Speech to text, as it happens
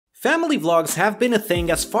Family vlogs have been a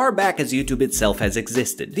thing as far back as YouTube itself has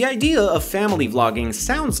existed. The idea of family vlogging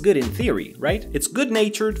sounds good in theory, right? It's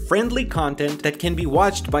good-natured, friendly content that can be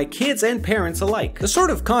watched by kids and parents alike. The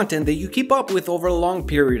sort of content that you keep up with over a long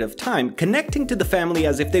period of time, connecting to the family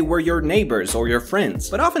as if they were your neighbors or your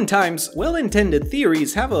friends. But oftentimes, well-intended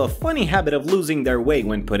theories have a funny habit of losing their way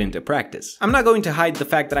when put into practice. I'm not going to hide the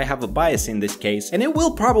fact that I have a bias in this case, and it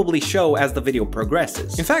will probably show as the video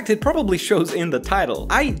progresses. In fact, it probably shows in the title.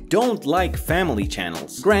 I don't like family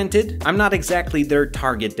channels. Granted, I'm not exactly their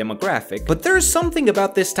target demographic, but there's something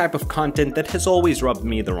about this type of content that has always rubbed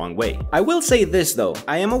me the wrong way. I will say this though,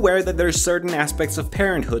 I am aware that there's certain aspects of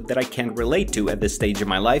parenthood that I can't relate to at this stage of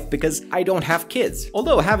my life because I don't have kids,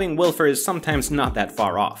 although having Wilfer is sometimes not that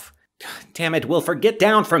far off. Damn it, Wilfer, get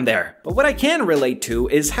down from there! But what I can relate to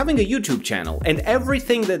is having a YouTube channel and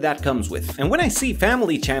everything that comes with. And when I see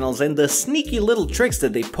family channels and the sneaky little tricks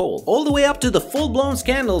that they pull, all the way up to the full-blown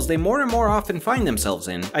scandals they more and more often find themselves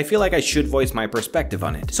in, I feel like I should voice my perspective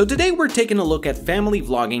on it. So today we're taking a look at family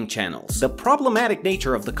vlogging channels, the problematic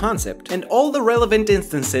nature of the concept, and all the relevant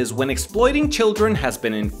instances when exploiting children has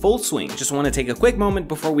been in full swing. Just want to take a quick moment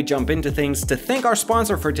before we jump into things to thank our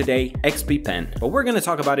sponsor for today, XP Pen. But we're gonna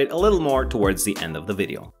talk about it a little more towards the end of the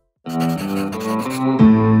video.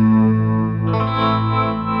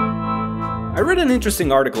 I read an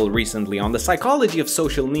interesting article recently on the psychology of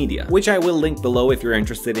social media, which I will link below if you're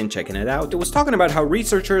interested in checking it out. It was talking about how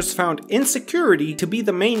researchers found insecurity to be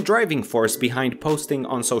the main driving force behind posting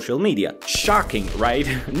on social media. Shocking, right?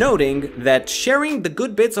 Noting that sharing the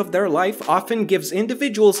good bits of their life often gives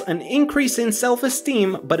individuals an increase in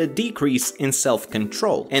self-esteem, but a decrease in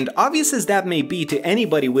self-control. And obvious as that may be to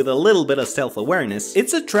anybody with a little bit of self-awareness,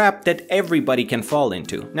 it's a trap that everybody can fall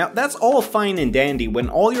into. Now, that's all fine and dandy when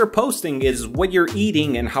all you're posting is what you're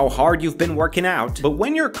eating and how hard you've been working out, but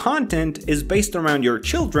when your content is based around your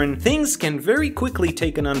children, things can very quickly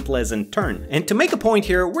take an unpleasant turn. And to make a point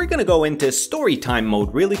here, we're gonna go into story time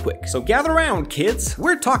mode really quick. So gather around, kids.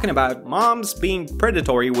 We're talking about moms being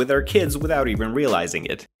predatory with their kids without even realizing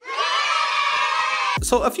it.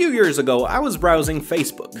 So a few years ago, I was browsing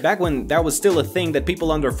Facebook, back when that was still a thing that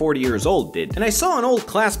people under 40 years old did, and I saw an old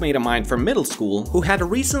classmate of mine from middle school who had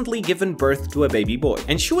recently given birth to a baby boy,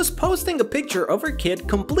 and she was posting a picture of her kid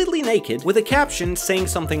completely naked with a caption saying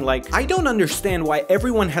something like, "I don't understand why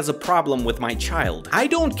everyone has a problem with my child. I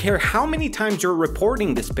don't care how many times you're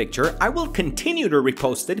reporting this picture, I will continue to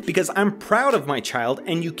repost it because I'm proud of my child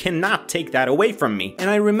and you cannot take that away from me." And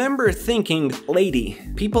I remember thinking, lady,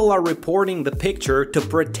 people are reporting the picture to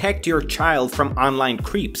protect your child from online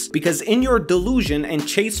creeps, because in your delusion and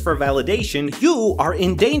chase for validation, you are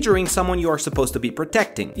endangering someone you are supposed to be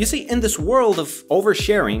protecting. You see, in this world of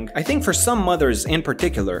oversharing, I think for some mothers in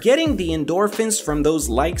particular, getting the endorphins from those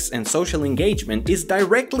likes and social engagement is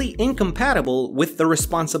directly incompatible with the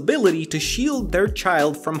responsibility to shield their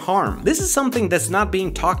child from harm. This is something that's not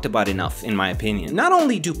being talked about enough, in my opinion. Not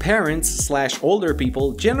only do parents/older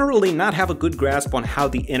people generally not have a good grasp on how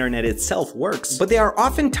the internet itself works, but they are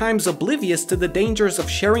oftentimes oblivious to the dangers of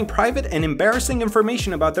sharing private and embarrassing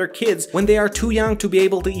information about their kids when they are too young to be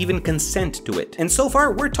able to even consent to it. And so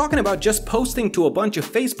far, we're talking about just posting to a bunch of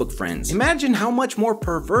Facebook friends. Imagine how much more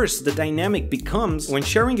perverse the dynamic becomes when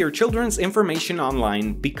sharing your children's information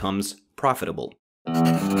online becomes profitable.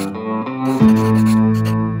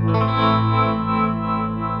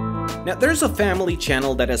 Now, there's a family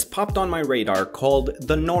channel that has popped on my radar called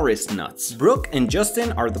The Norris Nuts. Brooke and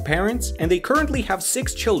Justin are the parents, and they currently have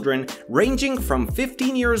 6 children ranging from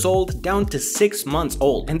 15 years old down to 6 months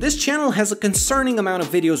old. And this channel has a concerning amount of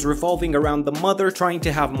videos revolving around the mother trying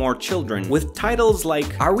to have more children, with titles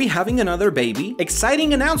like, "Are we having another baby?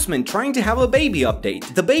 Exciting announcement trying to have a baby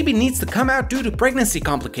update. The baby needs to come out due to pregnancy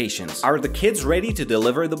complications. Are the kids ready to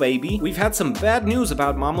deliver the baby? We've had some bad news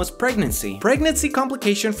about mama's pregnancy. Pregnancy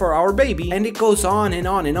complication for our baby," and it goes on and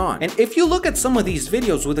on and on. And if you look at some of these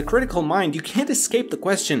videos with a critical mind, you can't escape the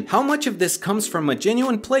question, how much of this comes from a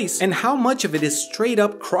genuine place and how much of it is straight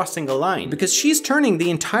up crossing a line? Because she's turning the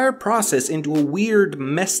entire process into a weird,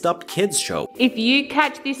 messed up kids show. If you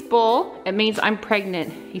catch this ball, it means I'm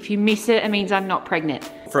pregnant. If you miss it, it means I'm not pregnant.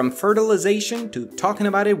 From fertilization to talking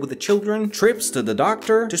about it with the children, trips to the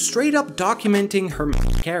doctor, to straight up documenting her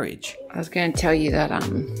carriage. I was gonna tell you that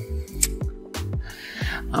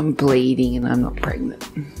I'm bleeding and I'm not pregnant.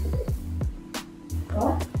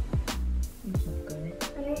 What?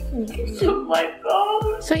 It's not my fault.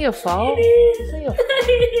 It's not your fault. It is. It's not your fault.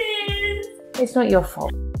 It is. It's not your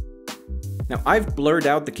fault. Now, I've blurred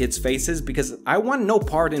out the kids' faces because I want no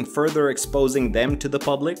part in further exposing them to the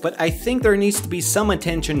public, but I think there needs to be some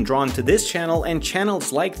attention drawn to this channel and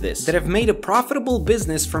channels like this that have made a profitable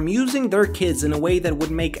business from using their kids in a way that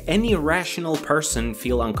would make any rational person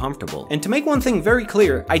feel uncomfortable. And to make one thing very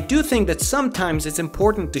clear, I do think that sometimes it's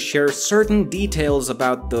important to share certain details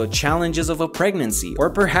about the challenges of a pregnancy, or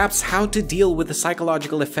perhaps how to deal with the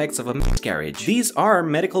psychological effects of a miscarriage. These are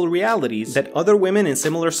medical realities that other women in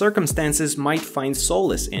similar circumstances might find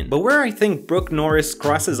solace in. But where I think Brooke Norris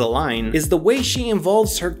crosses a line is the way she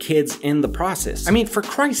involves her kids in the process. I mean, for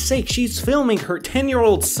Christ's sake, she's filming her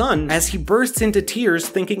 10-year-old son as he bursts into tears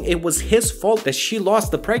thinking it was his fault that she lost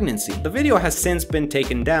the pregnancy. The video has since been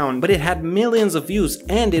taken down, but it had millions of views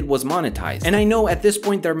and it was monetized. And I know at this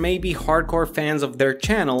point there may be hardcore fans of their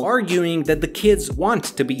channel arguing that the kids want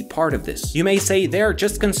to be part of this. You may say they're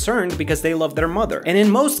just concerned because they love their mother. And in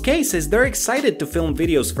most cases, they're excited to film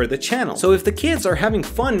videos for the channel. So if the kids are having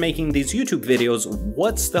fun making these YouTube videos,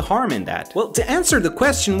 what's the harm in that? Well, to answer the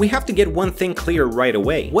question, we have to get one thing clear right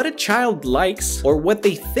away. What a child likes, or what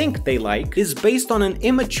they think they like, is based on an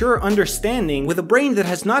immature understanding with a brain that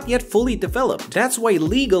has not yet fully developed. That's why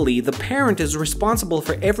legally, the parent is responsible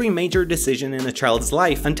for every major decision in a child's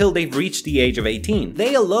life until they've reached the age of 18.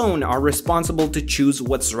 They alone are responsible to choose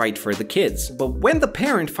what's right for the kids. But when the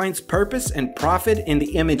parent finds purpose and profit in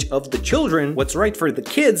the image of the children, what's right for the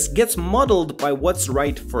kids gets muddled by what's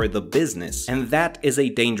right for the business. And that is a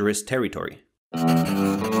dangerous territory.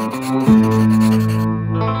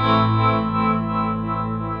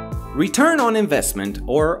 Return on investment,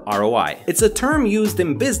 or ROI. It's a term used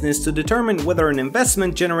in business to determine whether an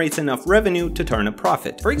investment generates enough revenue to turn a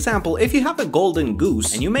profit. For example, if you have a golden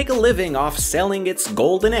goose and you make a living off selling its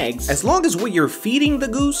golden eggs, as long as what you're feeding the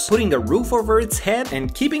goose, putting a roof over its head,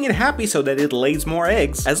 and keeping it happy so that it lays more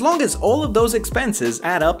eggs, as long as all of those expenses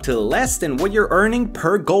add up to less than what you're earning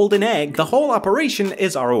per golden egg, the whole operation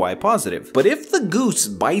is ROI positive. But if the goose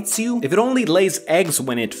bites you, if it only lays eggs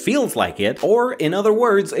when it feels like it, or in other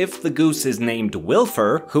words, if the goose is named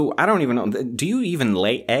Wilfer, who I don't even know, do you even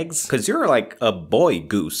lay eggs? Cause you're like a boy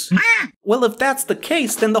goose. Well, if that's the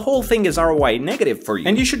case, then the whole thing is ROI negative for you,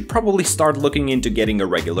 and you should probably start looking into getting a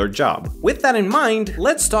regular job. With that in mind,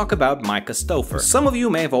 let's talk about Myka Stauffer. Some of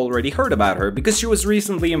you may have already heard about her because she was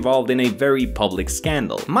recently involved in a very public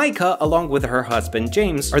scandal. Myka, along with her husband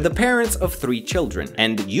James, are the parents of 3 children,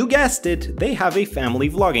 and you guessed it, they have a family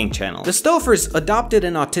vlogging channel. The Stauffers adopted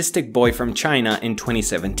an autistic boy from China in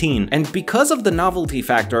 2017, and because of the novelty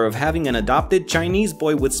factor of having an adopted Chinese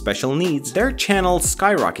boy with special needs, their channel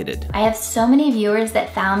skyrocketed. I have so many viewers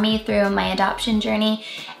that found me through my adoption journey,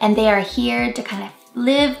 and they are here to kind of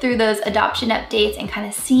live through those adoption updates and kind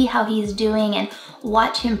of see how he's doing and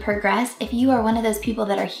watch him progress. If you are one of those people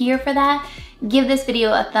that are here for that, give this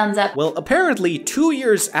video a thumbs up. Well, apparently 2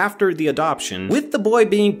 years after the adoption, with the boy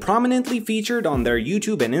being prominently featured on their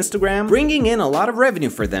YouTube and Instagram, bringing in a lot of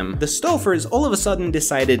revenue for them, the Stauffers all of a sudden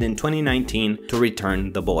decided in 2019 to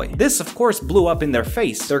return the boy. This of course blew up in their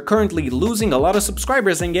face. They're currently losing a lot of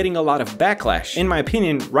subscribers and getting a lot of backlash. In my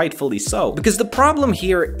opinion, rightfully so. Because the problem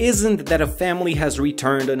here isn't that a family has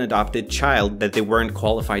returned an adopted child that they weren't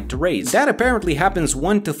qualified to raise. That apparently happens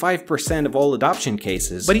 1 to 5% of all adoption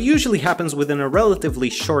cases, but it usually happens within a relatively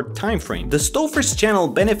short time frame. The Stauffers channel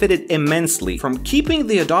benefited immensely from keeping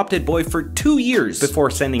the adopted boy for 2 years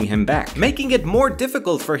before sending him back, making it more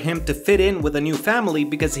difficult for him to fit in with a new family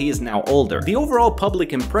because he is now older. The overall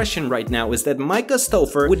public impression right now is that Myka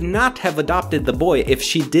Stauffer would not have adopted the boy if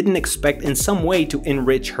she didn't expect in some way to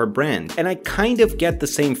enrich her brand, and I kind of get the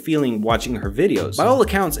same feeling watching her videos. By all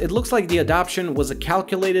accounts, it looks like the adoption was a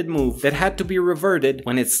calculated move that had to be reverted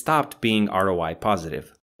when it stopped being ROI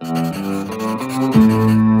positive.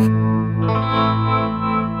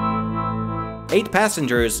 8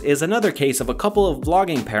 Passengers is another case of a couple of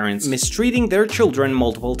vlogging parents mistreating their children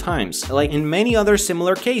multiple times. Like in many other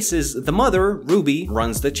similar cases, the mother, Ruby,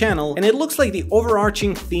 runs the channel, and it looks like the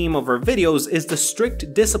overarching theme of her videos is the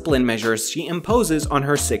strict discipline measures she imposes on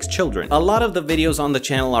her 6 children. A lot of the videos on the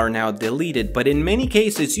channel are now deleted, but in many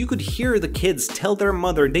cases you could hear the kids tell their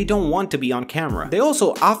mother they don't want to be on camera. They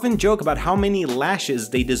also often joke about how many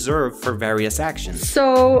lashes they deserve for various actions.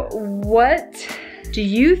 So what do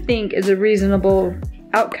you think is a reasonable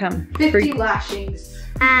outcome? 50 lashings.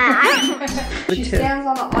 She stands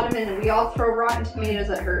on the ottoman and we all throw rotten tomatoes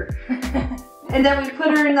at her. And then we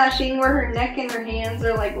put her in that thing where her neck and her hands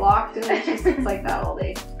are like locked, and then she sits like that all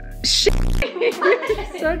day.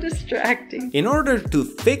 So distracting. In order to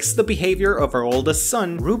fix the behavior of her oldest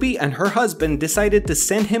son, Ruby and her husband decided to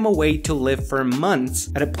send him away to live for months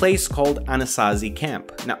at a place called Anasazi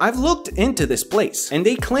Camp. Now, I've looked into this place, and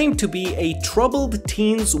they claim to be a troubled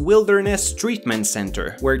teens wilderness treatment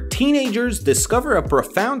center, where teenagers discover a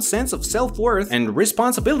profound sense of self-worth and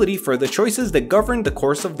responsibility for the choices that govern the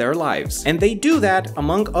course of their lives. And they do that,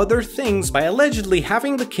 among other things, by allegedly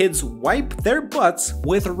having the kids wipe their butts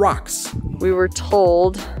with rocks. We were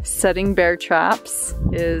told setting bear traps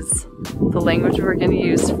is the language we're going to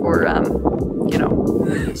use for, you know,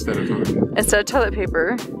 instead of toilet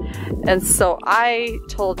paper. And so I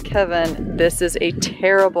told Kevin, this is a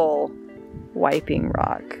terrible wiping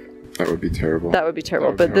rock. That would be terrible. That would be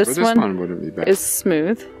terrible. But this one wouldn't be bad. Is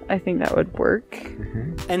smooth. I think that would work.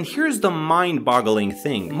 And here's the mind-boggling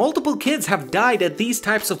thing. Multiple kids have died at these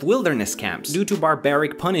types of wilderness camps due to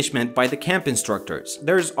barbaric punishment by the camp instructors.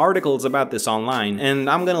 There's articles about this online, and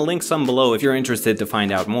I'm gonna link some below if you're interested to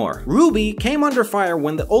find out more. Ruby came under fire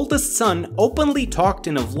when the oldest son openly talked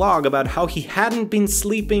in a vlog about how he hadn't been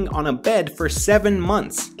sleeping on a bed for 7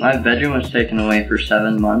 months. My bedroom was taken away for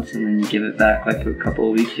 7 months and then you give it back like a couple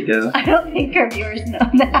of weeks ago. I don't think our viewers know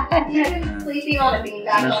that. You've been sleeping on a beanbag.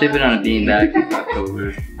 I was sleeping on a beanbag since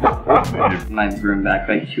October. My room back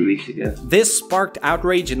like 2 weeks ago. This sparked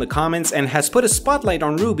outrage in the comments and has put a spotlight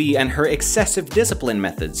on Ruby and her excessive discipline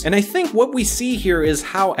methods. And I think what we see here is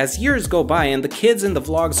how, as years go by and the kids in the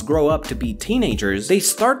vlogs grow up to be teenagers, they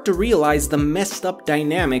start to realize the messed up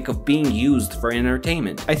dynamic of being used for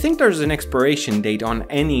entertainment. I think there's an expiration date on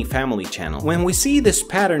any family channel. When we see this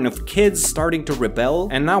pattern of kids starting to rebel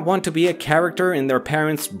and not want to be a character in their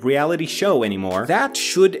parents' reality show anymore, that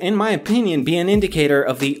should, in my opinion, be an indicator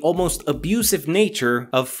of the almost abusive nature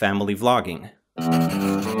of family vlogging.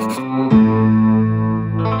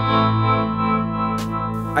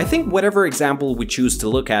 I think whatever example we choose to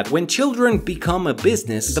look at, when children become a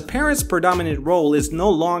business, the parent's predominant role is no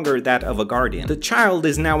longer that of a guardian. The child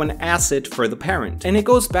is now an asset for the parent. And it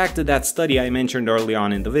goes back to that study I mentioned early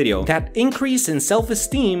on in the video, that increase in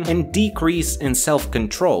self-esteem and decrease in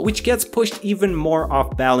self-control, which gets pushed even more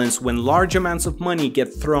off balance when large amounts of money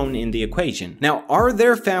get thrown in the equation. Now, are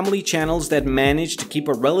there family channels that manage to keep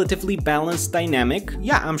a relatively balanced dynamic?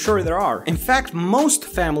 Yeah, I'm sure there are. In fact, most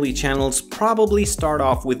family channels probably start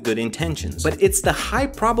off with good intentions, but it's the high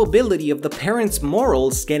probability of the parents'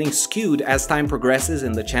 morals getting skewed as time progresses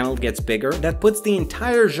and the channel gets bigger that puts the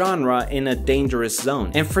entire genre in a dangerous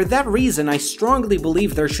zone. And for that reason, I strongly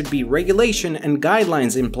believe there should be regulation and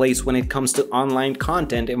guidelines in place when it comes to online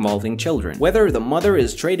content involving children. Whether the mother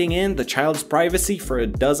is trading in the child's privacy for a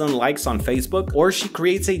dozen likes on Facebook, or she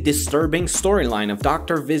creates a disturbing storyline of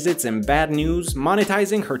doctor visits and bad news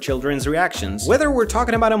monetizing her children's reactions. Whether we're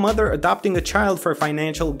talking about a mother adopting a child for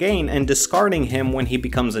financial gain and discarding him when he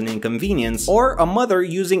becomes an inconvenience, or a mother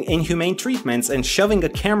using inhumane treatments and shoving a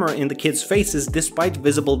camera in the kids' faces despite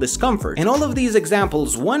visible discomfort. In all of these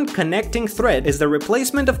examples, one connecting thread is the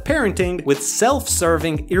replacement of parenting with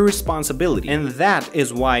self-serving irresponsibility. And that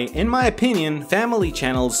is why, in my opinion, family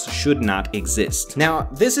channels should not exist. Now,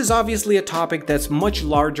 this is obviously a topic that's much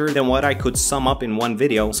larger than what I could sum up in one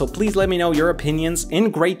video, so please let me know your opinions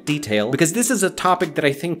in great detail, because this is a topic that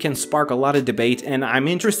I think can spark a lot of debate, and I'm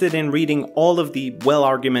interested in reading all of the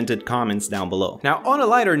well-argumented comments down below. Now, on a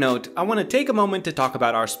lighter note, I want to take a moment to talk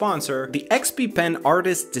about our sponsor, the XP Pen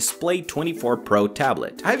Artist Display 24 Pro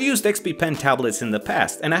tablet. I've used XP Pen tablets in the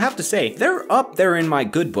past, and I have to say, they're up there in my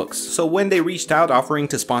good books, so when they reached out offering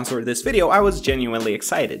to sponsor this video, I was genuinely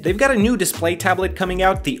excited. They've got a new display tablet coming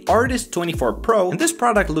out, the Artist 24 Pro, and this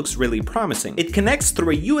product looks really promising. It connects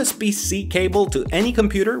through a USB-C cable to any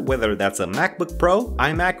computer, whether that's a MacBook Pro,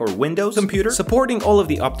 iMac, or Windows computer, supporting all of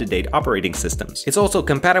the up-to-date operating systems. It's also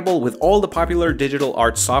compatible with all the popular digital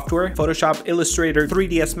art software, Photoshop, Illustrator,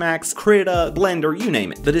 3ds Max, Krita, Blender, you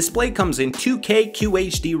name it. The display comes in 2K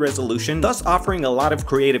QHD resolution, thus offering a lot of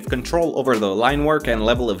creative control over the line work and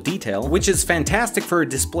level of detail, which is fantastic for a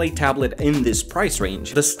display tablet in this price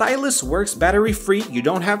range. The stylus works battery-free, you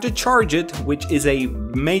don't have to charge it, which is a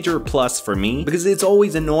major plus for me, because it's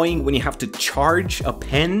always annoying when you have to charge a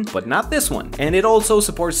pen, but not this one. And it also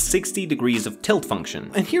supports 60 degrees of tilt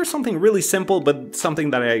function. And here's something really simple, but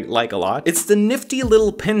something that I like a lot. It's the nifty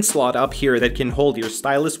little pen slot up here that can hold your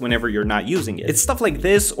stylus whenever you're not using it. It's stuff like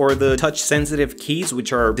this, or the touch-sensitive keys,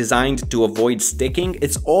 which are designed to avoid sticking.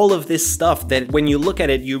 It's all of this stuff that when you look at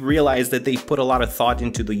it, you realize that they put a lot of thought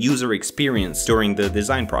into the user experience during the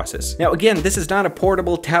design process. Now again, this is not a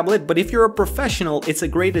portable tablet, but if you're a professional, it's a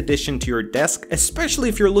great addition to your desk, especially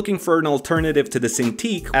if you're looking for an alternative to the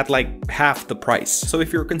Cintiq at like half the price. So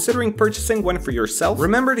if you're considering purchasing one for yourself, yourself,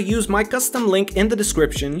 remember to use my custom link in the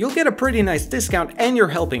description. You'll get a pretty nice discount and you're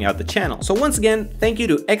helping out the channel. So once again, thank you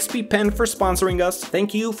to XP Pen for sponsoring us,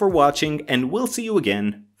 thank you for watching, and we'll see you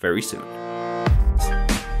again very soon.